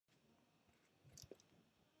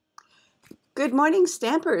Good morning,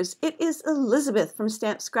 Stampers. It is Elizabeth from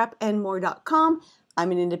StampScrapAndMore.com.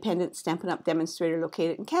 I'm an independent Stampin' Up! Demonstrator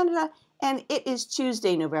located in Canada, and it is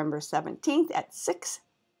Tuesday, November 17th at 6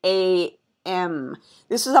 a.m.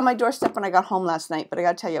 This was on my doorstep when I got home last night, but I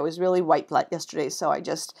gotta tell you, I was really white blood yesterday, so I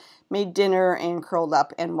just made dinner and curled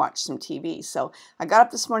up and watched some TV. So I got up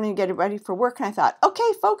this morning to get it ready for work, and I thought,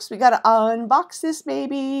 okay, folks, we gotta unbox this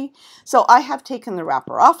baby. So I have taken the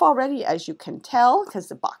wrapper off already, as you can tell, because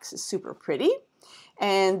the box is super pretty.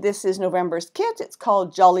 And this is November's kit. It's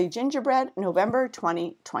called Jolly Gingerbread, November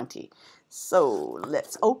 2020. So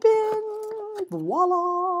let's open.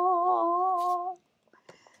 Voila!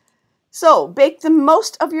 So bake the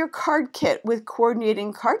most of your card kit with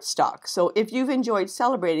coordinating cardstock. So if you've enjoyed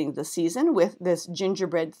celebrating the season with this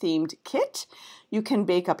gingerbread themed kit, you can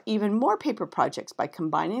bake up even more paper projects by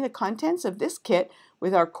combining the contents of this kit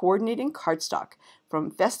with our coordinating cardstock.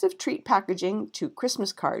 From festive treat packaging to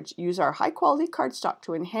Christmas cards, use our high quality cardstock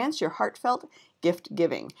to enhance your heartfelt gift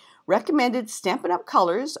giving. Recommended Stampin' Up!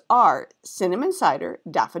 Colors are Cinnamon Cider,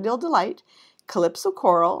 Daffodil Delight, Calypso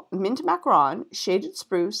Coral, Mint Macaron, Shaded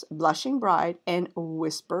Spruce, Blushing Bride, and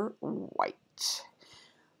Whisper White.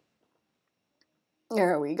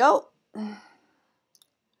 There we go.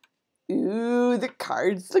 Ooh, the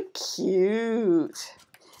cards look cute.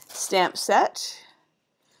 Stamp set.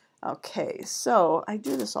 Okay, so I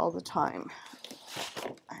do this all the time.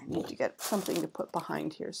 I need to get something to put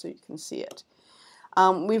behind here so you can see it.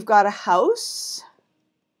 We've got a house.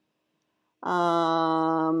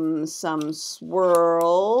 Some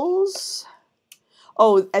swirls.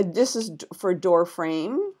 Oh, and this is for door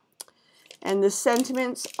frame. And the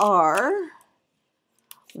sentiments are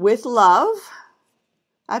with love.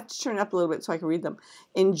 I have to turn it up a little bit so I can read them.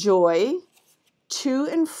 Enjoy, to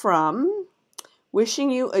and from, wishing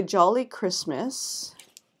you a jolly Christmas,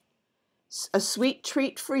 a sweet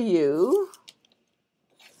treat for you,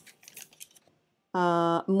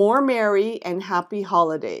 more merry and happy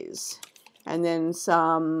holidays. And then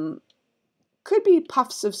some, could be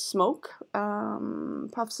puffs of smoke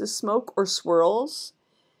or swirls.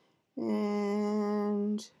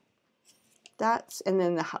 And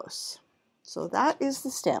then the house. So that is the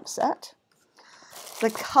stamp set. The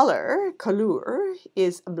color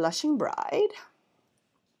is Blushing Bride.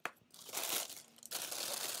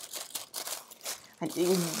 And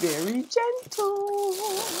being very gentle.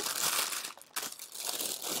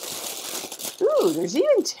 Ooh, there's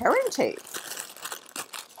even tearing tape.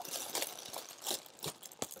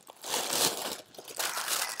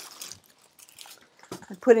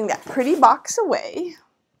 I'm putting that pretty box away.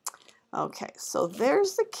 Okay, so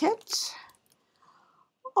there's the kit.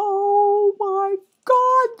 Oh my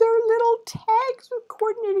God, they're little tags with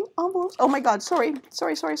coordinating envelopes. Oh my God, sorry.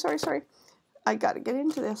 I gotta get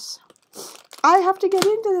into this. I have to get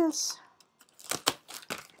into this.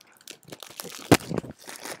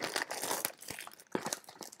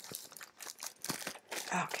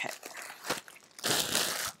 Okay.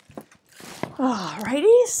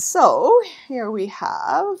 Alrighty, so here we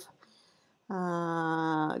have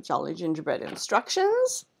Jolly Gingerbread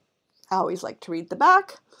instructions. I always like to read the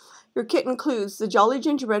back. Your kit includes the Jolly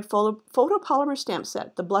Gingerbread photopolymer stamp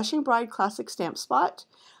set, the Blushing Bride Classic Stamp Spot,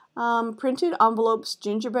 printed envelopes,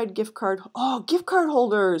 gingerbread gift card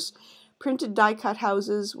holders, printed die-cut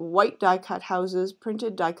houses, white die-cut houses,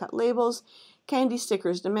 printed die-cut labels, candy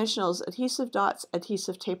stickers, dimensionals, adhesive dots,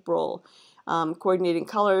 adhesive tape roll. Coordinating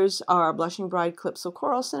colors are Blushing Bride, Calypso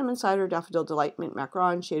Coral, Cinnamon Cider, Daffodil Delight, Mint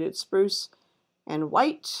Macaron, Shaded Spruce, and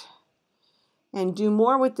White. And do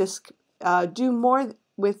more with this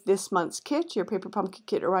month's kit. Your Paper Pumpkin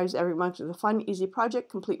kit arrives every month with a fun, easy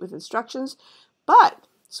project complete with instructions. But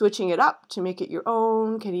switching it up to make it your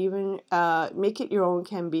own can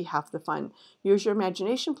be half the fun. Use your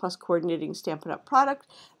imagination plus coordinating Stampin' Up! Product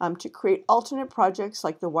to create alternate projects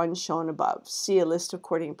like the one shown above. See a list of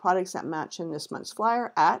coordinating products that match in this month's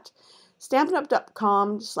flyer at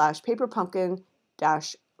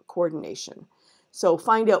stampinup.com/paperpumpkin-coordination. So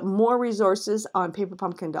find out more resources on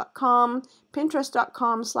paperpumpkin.com,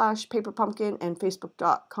 pinterest.com/paperpumpkin, and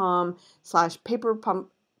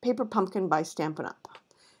facebook.com/paperpumpkin by Stampin' Up.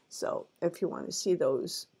 So if you want to see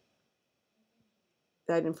that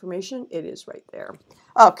information, it is right there.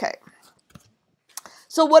 Okay.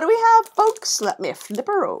 So what do we have, folks? Let me flip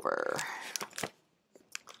her over.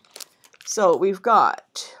 So we've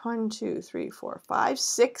got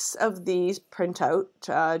 6 of these printout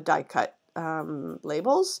die-cut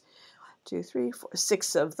labels.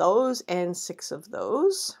 6 of those and 6 of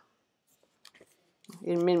those.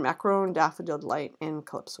 In Mint Macaron, Daffodil Delight, and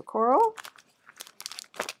Calypso Coral.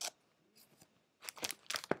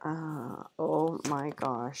 Oh my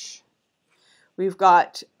gosh. We've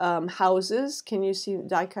got houses. Can you see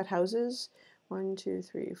die cut houses? 1, 2,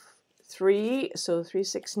 3, 3. So 3,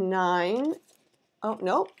 6, 9. Oh,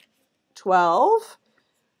 no. 12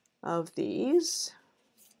 of these.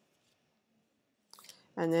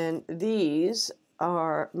 And then these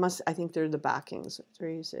are, I think they're the backings.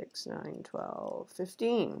 3, 6, 9, 12,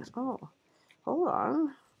 15. Oh, hold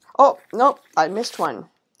on. Oh, nope, I missed one.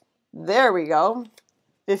 There we go.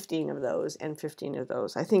 15 of those and 15 of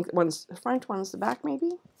those. I think one's the front, one's the back,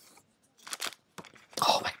 maybe.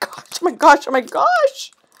 Oh my gosh, oh my gosh, oh my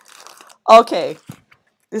gosh. Okay,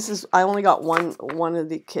 this is, I only got one of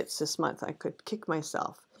the kits this month. I could kick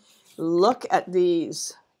myself. Look at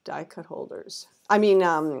these die cut holders. I mean,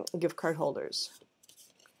 gift card holders.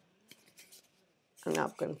 I'm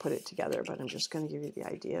not going to put it together, but I'm just going to give you the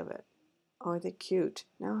idea of it. Oh, they're cute.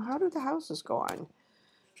 Now, how do the houses go on?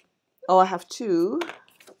 Oh, I have two.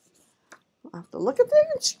 I have to look at the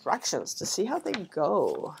instructions to see how they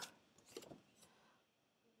go.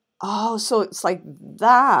 Oh, so it's like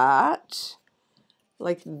that.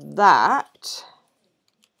 Like that.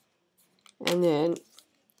 And then,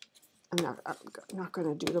 I'm not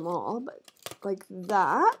going to do them all, but like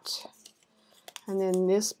that. And then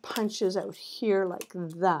this punches out here like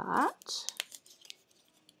that.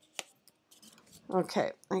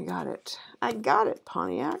 Okay, I got it. I got it,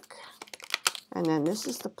 Pontiac. And then this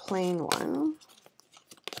is the plain one.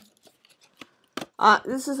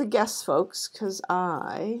 This is a guess, folks, because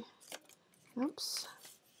oops,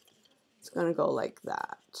 it's going to go like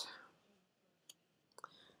that.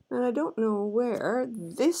 And I don't know where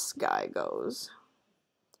this guy goes.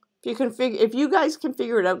 If you guys can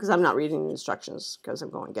figure it out, because I'm not reading the instructions because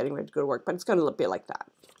I'm getting ready to go to work, but it's going to be like that.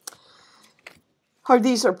 Or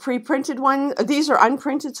these are pre-printed ones. These are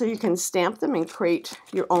unprinted, so you can stamp them and create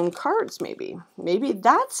your own cards, maybe. Maybe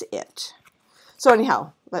that's it. So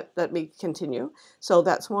anyhow, let me continue. So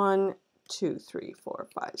that's 1, 2, 3, 4,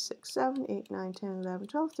 5, 6, 7, 8, 9, 10, 11,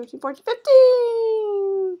 12, 13, 14,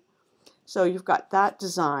 15. So you've got that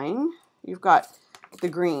design. You've got the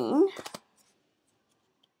green,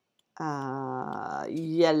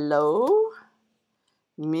 yellow,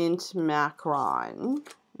 mint macaron,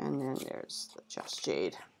 and then there's the Just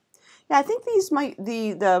Jade. Yeah, I think these might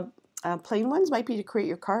the plain ones might be to create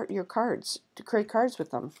your cards, to create cards with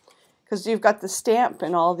them, because you've got the stamp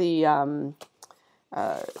and all the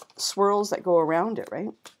swirls that go around it,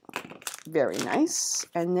 right? Very nice.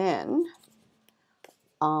 And then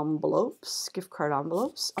envelopes, gift card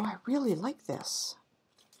envelopes. Oh, I really like this.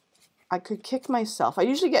 I could kick myself. I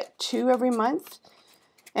usually get 2 every month,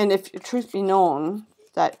 and if truth be known,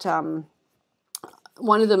 that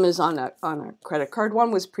one of them is on a credit card.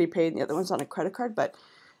 One was prepaid, and the other one's on a credit card, but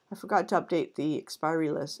I forgot to update the expiry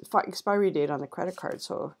date on the credit card,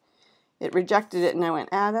 so it rejected it, and I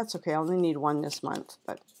went, that's okay. I only need one this month,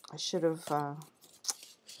 but I should have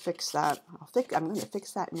fixed that. I'm going to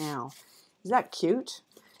fix that now. Is that cute?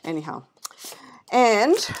 Anyhow,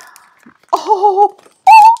 and oh,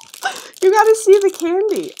 you got to see the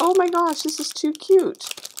candy. Oh my gosh, this is too cute.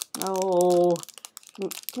 Oh,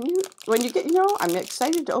 can you, when you get, I'm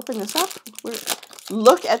excited to open this up.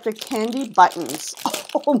 Look at the candy buttons.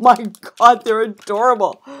 Oh my God, they're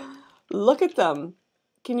adorable. Look at them.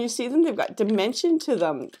 Can you see them? They've got dimension to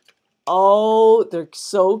them. Oh, they're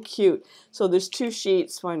so cute. So there's 2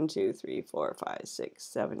 sheets. 1, 2, 3, 4, 5, 6,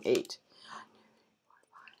 7, 8.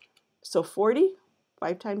 So 40,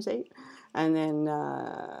 5 times 8. And then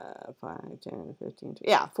 5, 10, 15, 20,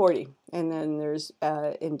 yeah, 40. And then there's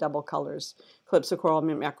in double colors, Calypso Coral,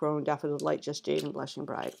 Mint Macaron, Daffodil Light, Just Jade, and Blushing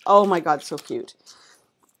Bride. Oh my God, so cute.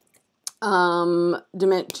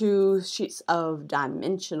 2 sheets of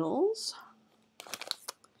dimensionals.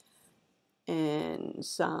 And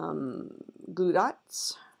some glue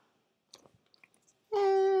dots.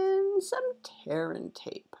 And some tear and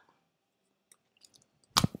tape.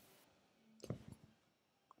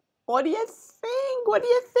 What do you think? What do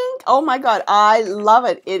you think? Oh my God, I love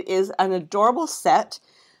it. It is an adorable set.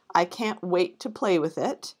 I can't wait to play with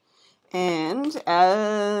it. And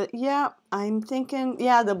yeah, I'm thinking,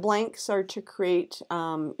 yeah, the blanks are to create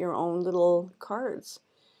your own little cards.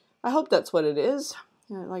 I hope that's what it is.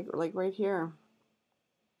 Yeah, like right here.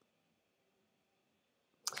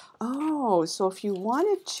 Oh, so if you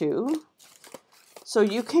wanted to, so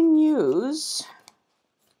you can use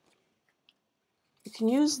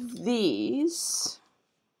these.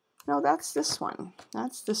 No, that's this one.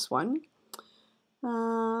 That's this one.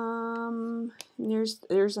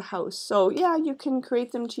 There's a house. So yeah, you can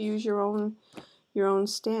create them to use your own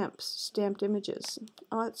stamped images.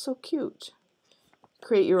 Oh, that's so cute.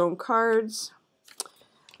 Create your own cards.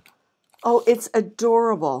 Oh, it's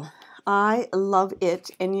adorable. I love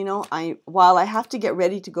it. And you know, while I have to get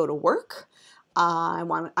ready to go to work, I'm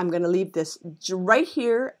going to leave this right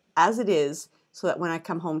here as it is, so that when I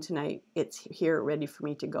come home tonight, it's here ready for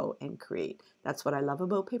me to go and create. That's what I love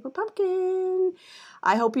about Paper Pumpkin.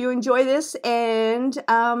 I hope you enjoy this, and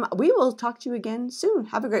we will talk to you again soon.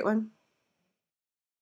 Have a great one.